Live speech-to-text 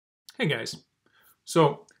Hey guys.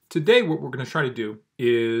 So today what we're going to try to do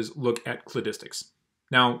is look at cladistics.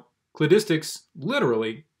 Now, cladistics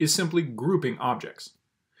literally is simply grouping objects.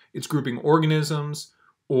 It's grouping organisms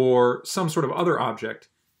or some sort of other object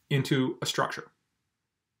into a structure.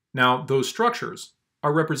 Now, those structures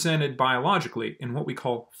are represented biologically in what we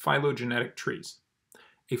call phylogenetic trees.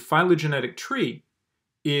 A phylogenetic tree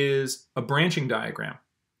is a branching diagram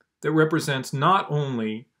that represents not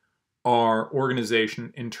only our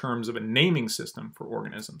organization in terms of a naming system for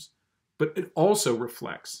organisms, but it also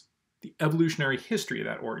reflects the evolutionary history of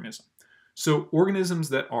that organism. So organisms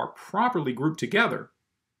that are properly grouped together,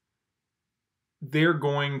 they're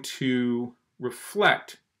going to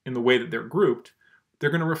reflect in the way that they're grouped, they're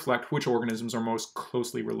going to reflect which organisms are most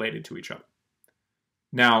closely related to each other.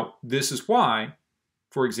 Now, this is why,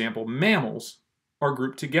 for example, mammals are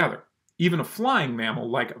grouped together. Even a flying mammal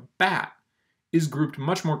like a bat is grouped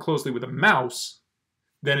much more closely with a mouse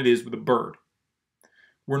than it is with a bird.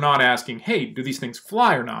 We're not asking, hey, do these things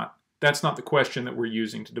fly or not? That's not the question that we're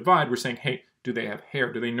using to divide. We're saying, hey, do they have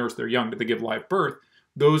hair? Do they nurse their young? Do they give live birth?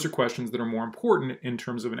 Those are questions that are more important in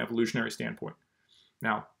terms of an evolutionary standpoint.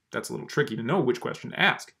 Now, that's a little tricky to know which question to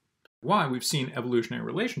ask. Why we've seen evolutionary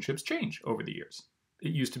relationships change over the years.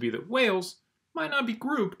 It used to be that whales might not be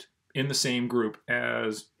grouped in the same group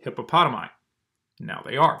as hippopotami. Now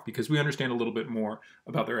they are, because we understand a little bit more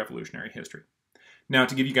about their evolutionary history. Now,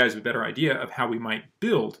 to give you guys a better idea of how we might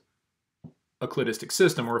build a cladistic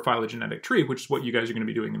system or a phylogenetic tree, which is what you guys are going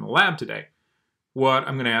to be doing in the lab today, what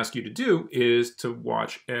I'm going to ask you to do is to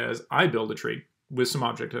watch as I build a tree with some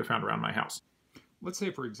objects I found around my house. Let's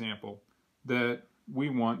say, for example, that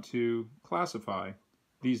we want to classify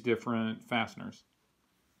these different fasteners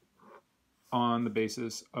on the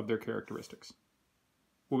basis of their characteristics.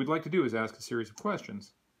 What we'd like to do is ask a series of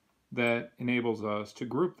questions that enables us to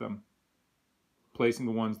group them, placing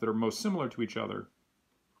the ones that are most similar to each other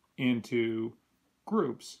into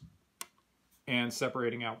groups and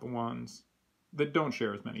separating out the ones that don't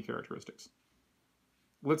share as many characteristics.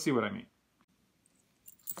 Let's see what I mean.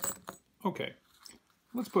 Okay,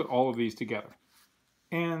 let's put all of these together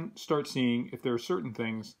and start seeing if there are certain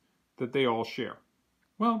things that they all share.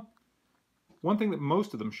 Well, one thing that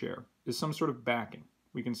most of them share is some sort of backing.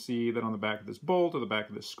 We can see that on the back of this bolt or the back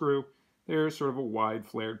of this screw, there's sort of a wide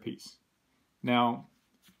flared piece. Now,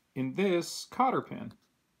 in this cotter pin,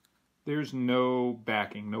 there's no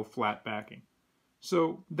backing, no flat backing.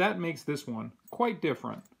 So that makes this one quite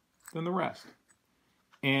different than the rest.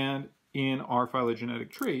 And in our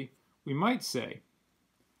phylogenetic tree, we might say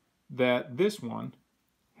that this one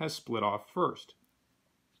has split off first.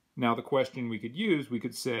 Now the question we could use, we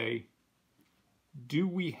could say, do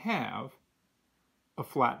we have a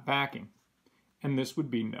flat backing? And this would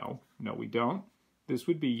be no, no we don't. This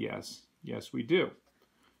would be yes, yes we do.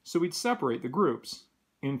 So we'd separate the groups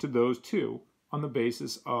into those two on the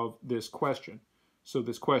basis of this question. So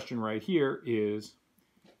this question right here is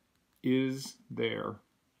there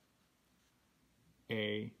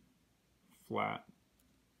a flat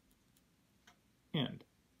end?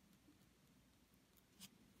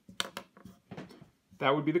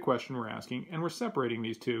 That would be the question we're asking, and we're separating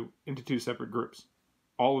these two into two separate groups.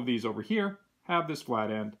 All of these over here have this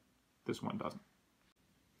flat end, this one doesn't.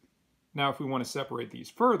 Now, if we want to separate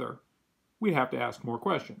these further, we have to ask more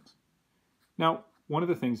questions. Now, one of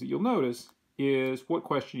the things that you'll notice is what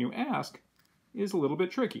question you ask is a little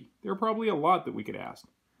bit tricky. There are probably a lot that we could ask.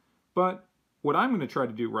 But what I'm going to try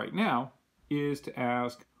to do right now is to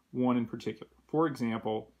ask one in particular. For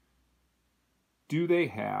example, do they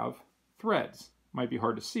have threads? Might be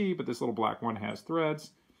hard to see, but this little black one has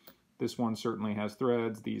threads. This one certainly has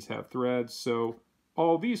threads. These have threads. So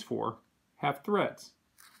all these four have threads.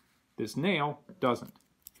 This nail doesn't.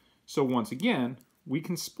 So once again, we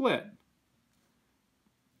can split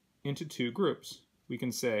into two groups. We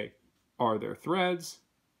can say, are there threads?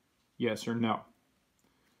 Yes or no.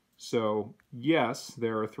 So yes,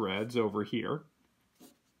 there are threads over here.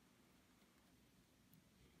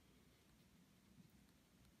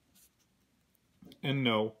 And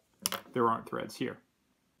no, there aren't threads here.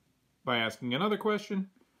 By asking another question,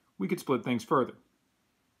 we could split things further.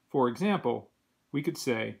 For example, we could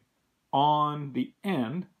say, on the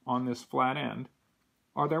end, on this flat end,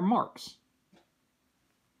 are there marks?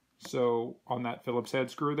 So on that Phillips head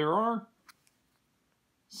screw there are.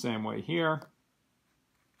 Same way here.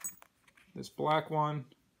 This black one,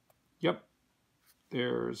 yep,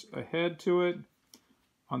 there's a head to it.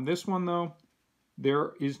 On this one though,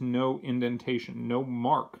 there is no indentation, no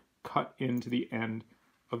mark cut into the end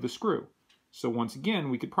of the screw. So once again,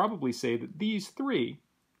 we could probably say that these three,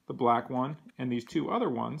 the black one and these two other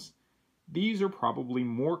ones, these are probably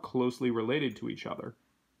more closely related to each other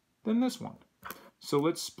than this one. So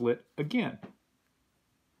let's split again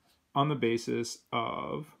on the basis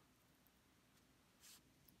of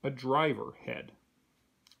a driver head.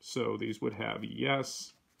 So these would have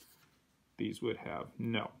yes, these would have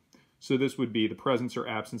no. So this would be the presence or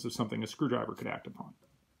absence of something a screwdriver could act upon.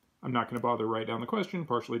 I'm not going to bother write down the question,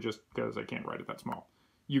 partially just because I can't write it that small.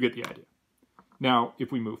 You get the idea. Now,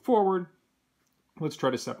 if we move forward, let's try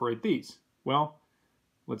to separate these. Well,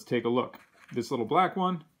 let's take a look. This little black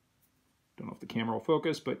one, don't know if the camera will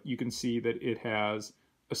focus, but you can see that it has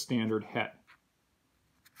a standard head.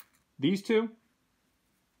 These two,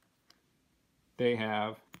 they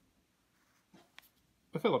have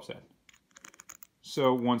a Phillips head.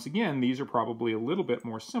 So once again, these are probably a little bit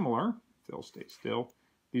more similar. Phil, stay still.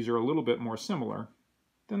 These are a little bit more similar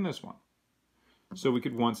than this one. So we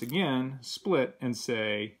could once again split and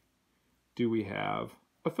say, do we have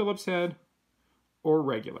a Phillips head or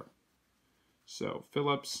regular? So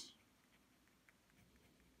Phillips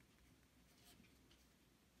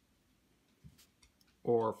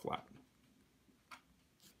or flat.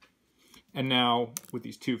 And now with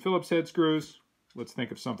these two Phillips head screws, let's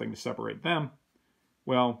think of something to separate them.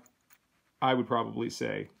 Well, I would probably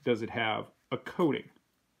say, does it have a coating?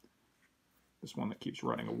 This one that keeps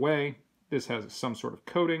running away. This has some sort of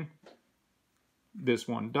coating. This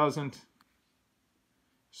one doesn't.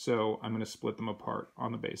 So I'm going to split them apart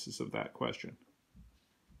on the basis of that question.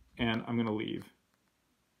 And I'm going to leave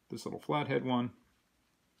this little flathead one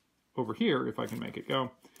over here, if I can make it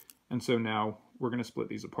go. And so now we're going to split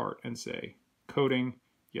these apart and say, coating,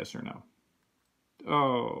 yes or no.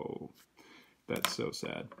 Oh, that's so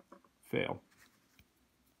sad. Fail.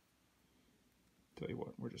 Tell you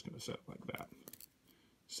what, we're just going to set it like that.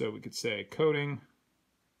 So we could say coating,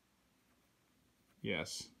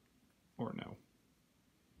 yes or no.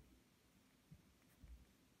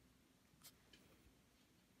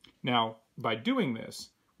 Now, by doing this,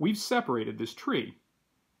 we've separated this tree,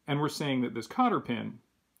 and we're saying that this cotter pin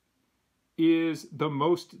is the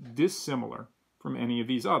most dissimilar from any of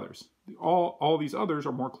these others. All these others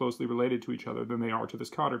are more closely related to each other than they are to this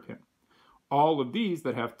cotter pin. All of these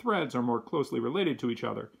that have threads are more closely related to each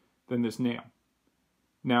other than this nail.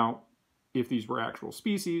 Now, if these were actual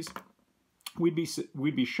species, we'd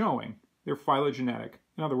be showing their phylogenetic,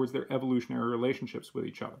 in other words, their evolutionary relationships with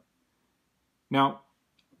each other. Now,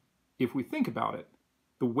 if we think about it,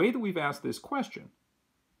 the way that we've asked this question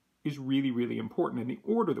is really, really important, and the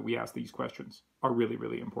order that we ask these questions are really,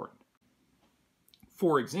 really important.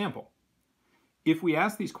 For example, if we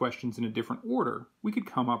ask these questions in a different order, we could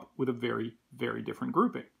come up with a very, very different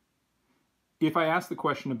grouping. If I ask the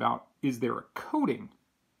question about, is there a coating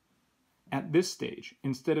at this stage,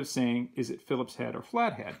 instead of saying, is it Phillips head or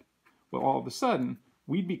flathead? Well, all of a sudden,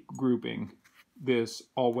 we'd be grouping this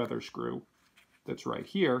all-weather screw that's right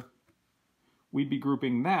here. We'd be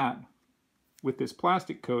grouping that with this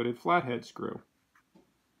plastic-coated flathead screw.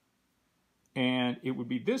 And it would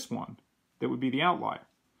be this one that would be the outlier.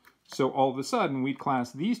 So all of a sudden, we'd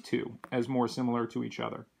class these two as more similar to each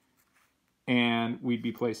other. And we'd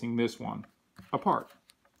be placing this one apart.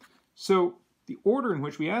 So the order in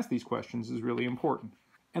which we ask these questions is really important.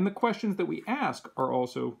 And the questions that we ask are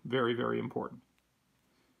also very, very important.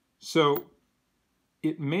 So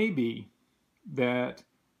it may be that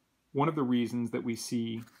one of the reasons that we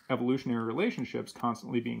see evolutionary relationships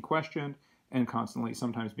constantly being questioned and constantly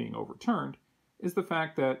sometimes being overturned is the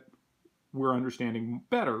fact that we're understanding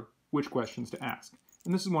better which questions to ask.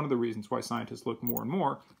 And this is one of the reasons why scientists look more and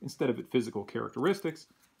more, instead of at physical characteristics,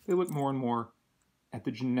 they look more and more at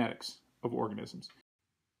the genetics of organisms.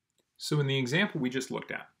 So in the example we just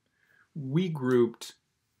looked at, we grouped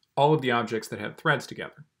all of the objects that had threads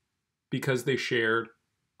together because they shared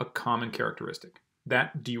a common characteristic.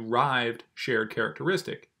 That derived shared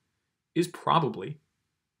characteristic is probably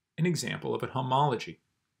an example of a homology.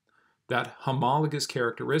 That homologous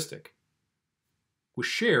characteristic was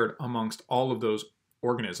shared amongst all of those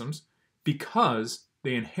organisms because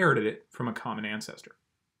they inherited it from a common ancestor.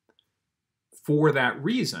 For that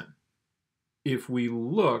reason, if we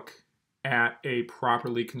look at a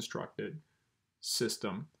properly constructed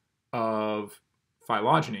system of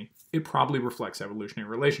phylogeny, it probably reflects evolutionary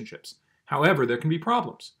relationships. However, there can be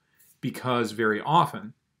problems because very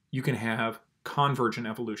often you can have convergent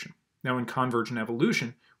evolution. Now, in convergent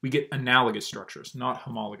evolution, we get analogous structures, not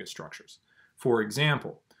homologous structures. For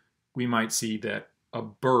example, we might see that a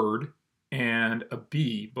bird and a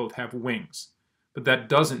bee both have wings, but that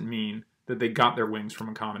doesn't mean that they got their wings from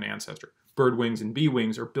a common ancestor. Bird wings and bee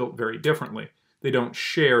wings are built very differently. They don't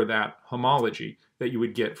share that homology that you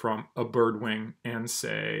would get from a bird wing and,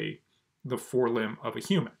 say, the forelimb of a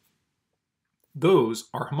human. Those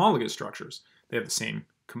are homologous structures. They have the same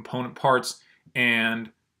component parts,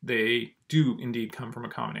 and they do indeed come from a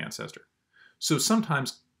common ancestor. So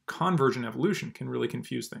sometimes convergent evolution can really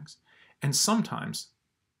confuse things. And sometimes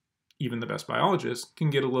even the best biologists can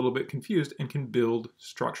get a little bit confused and can build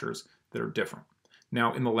structures that are different.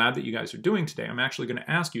 Now, in the lab that you guys are doing today, I'm actually going to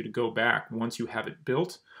ask you to go back once you have it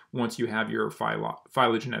built, once you have your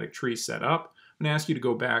phylogenetic tree set up. I'm going to ask you to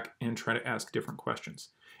go back and try to ask different questions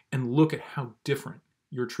and look at how different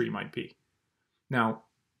your tree might be. Now,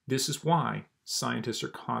 this is why scientists are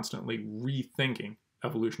constantly rethinking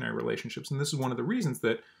evolutionary relationships, and this is one of the reasons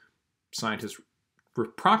that scientists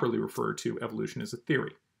properly refer to evolution as a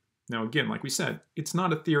theory. Now, again, like we said, it's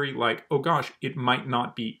not a theory like, oh gosh, it might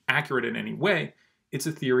not be accurate in any way. It's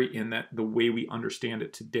a theory in that the way we understand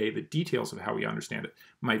it today, the details of how we understand it,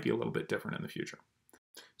 might be a little bit different in the future.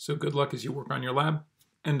 So good luck as you work on your lab,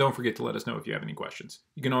 and don't forget to let us know if you have any questions.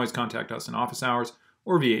 You can always contact us in office hours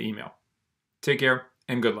or via email. Take care,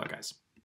 and good luck, guys.